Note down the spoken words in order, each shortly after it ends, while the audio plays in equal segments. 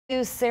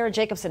Sarah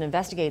Jacobson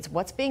investigates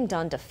what's being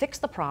done to fix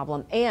the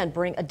problem and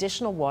bring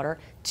additional water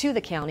to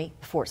the county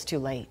before it's too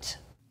late.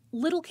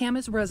 Little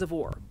Camas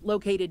Reservoir,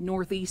 located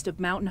northeast of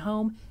Mountain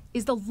Home,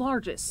 is the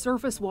largest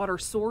surface water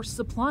source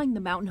supplying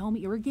the Mountain Home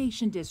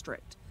irrigation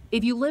district.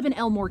 If you live in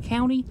Elmore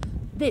County,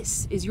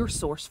 this is your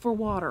source for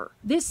water.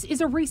 This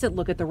is a recent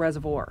look at the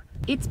reservoir.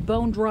 It's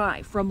bone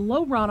dry from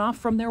low runoff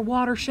from their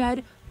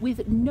watershed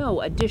with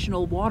no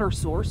additional water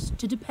source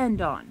to depend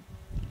on.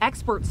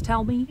 Experts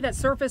tell me that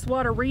surface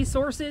water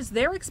resources,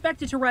 they're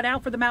expected to run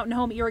out for the Mountain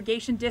Home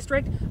Irrigation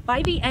District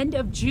by the end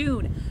of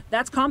June.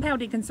 That's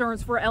compounding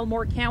concerns for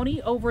Elmore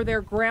County over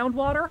their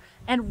groundwater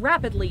and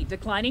rapidly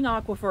declining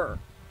aquifer.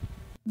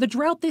 The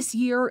drought this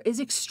year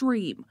is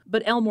extreme,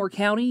 but Elmore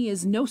County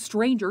is no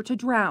stranger to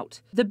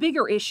drought. The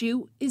bigger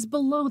issue is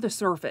below the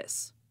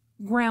surface,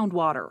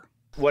 groundwater.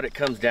 What it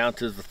comes down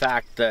to is the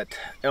fact that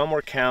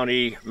Elmore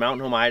County,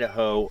 Mountain Home,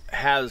 Idaho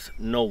has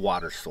no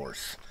water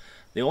source.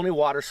 The only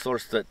water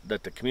source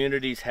that the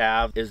communities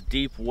have is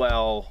deep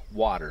well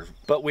water,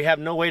 but we have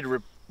no way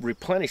to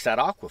replenish that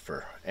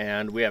aquifer,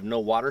 and we have no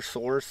water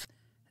source.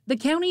 The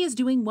county is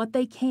doing what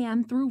they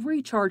can through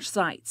recharge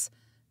sites.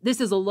 This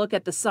is a look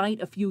at the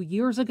site a few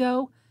years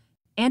ago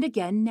and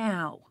again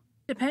now.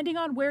 Depending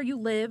on where you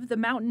live, the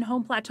Mountain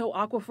Home Plateau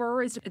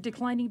Aquifer is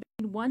declining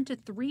between 1 to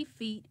 3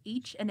 feet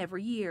each and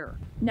every year.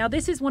 Now,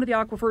 this is one of the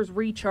aquifer's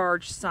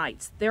recharge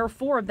sites. There are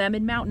 4 of them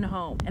in Mountain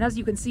Home, and as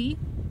you can see,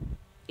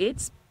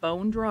 it's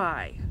bone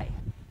dry.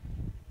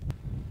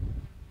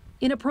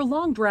 In a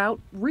prolonged drought,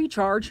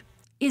 recharge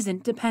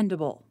isn't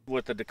dependable.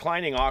 With the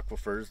declining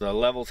aquifers, the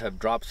levels have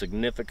dropped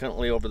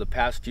significantly over the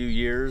past few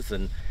years,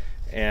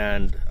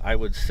 and I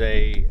would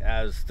say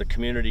as the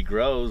community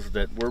grows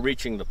that we're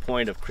reaching the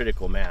point of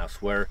critical mass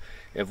where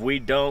if we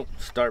don't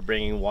start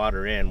bringing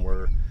water in,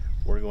 we're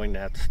going to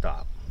have to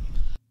stop.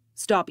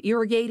 Stop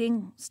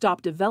irrigating,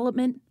 stop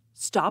development,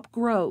 stop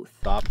growth.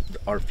 Stop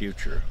our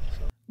future.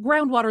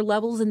 Groundwater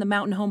levels in the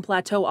Mountain Home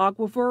Plateau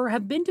Aquifer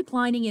have been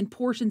declining in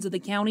portions of the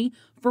county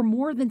for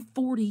more than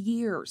 40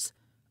 years.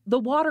 The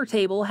water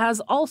table has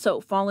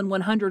also fallen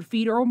 100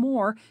 feet or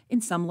more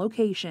in some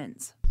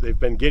locations. They've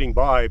been getting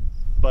by,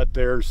 but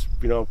there's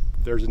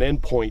an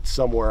end point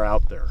somewhere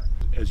out there.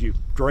 As you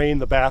drain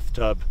the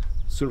bathtub,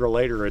 sooner or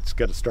later it's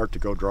going to start to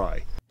go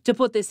dry. To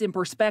put this in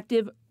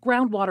perspective,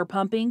 groundwater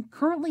pumping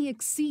currently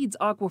exceeds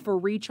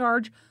aquifer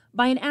recharge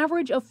by an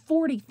average of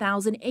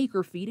 40,000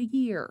 acre-feet a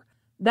year.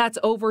 That's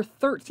over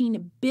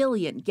 13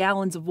 billion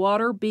gallons of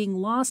water being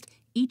lost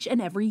each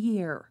and every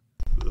year.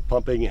 The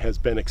pumping has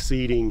been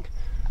exceeding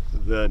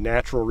the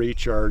natural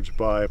recharge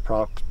by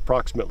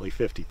approximately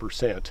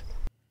 50%.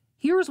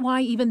 Here's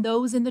why even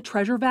those in the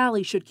Treasure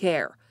Valley should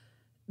care.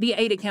 The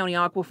Ada County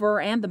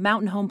Aquifer and the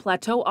Mountain Home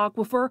Plateau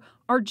Aquifer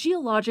are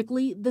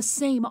geologically the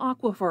same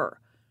aquifer,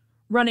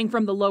 running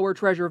from the lower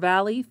Treasure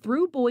Valley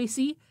through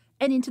Boise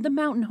and into the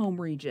Mountain Home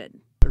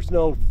region. There's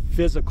no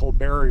physical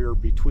barrier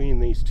between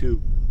these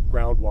two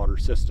groundwater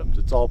systems.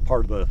 It's all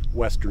part of the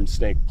Western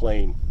Snake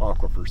Plain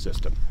aquifer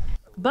system.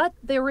 But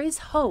there is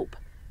hope,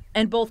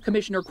 and both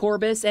Commissioner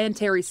Corbus and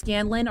Terry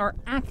Scanlon are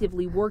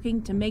actively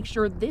working to make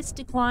sure this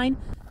decline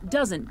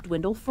doesn't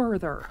dwindle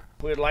further.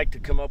 We'd like to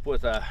come up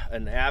with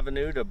an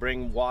avenue to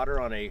bring water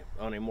on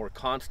a more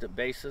constant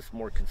basis,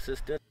 more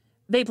consistent.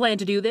 They plan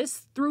to do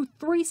this through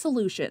 3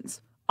 solutions,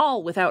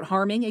 all without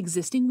harming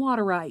existing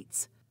water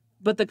rights.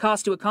 But the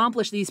cost to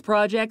accomplish these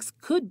projects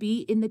could be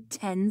in the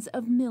tens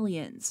of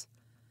millions.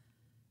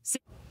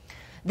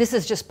 This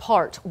is just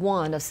part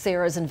 1 of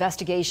Sarah's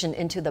investigation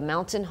into the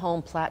Mountain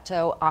Home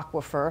Plateau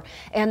Aquifer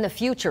and the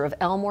future of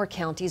Elmore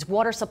County's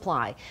water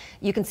supply.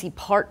 You can see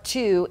part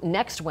 2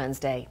 next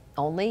Wednesday,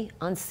 only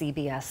on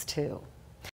CBS 2.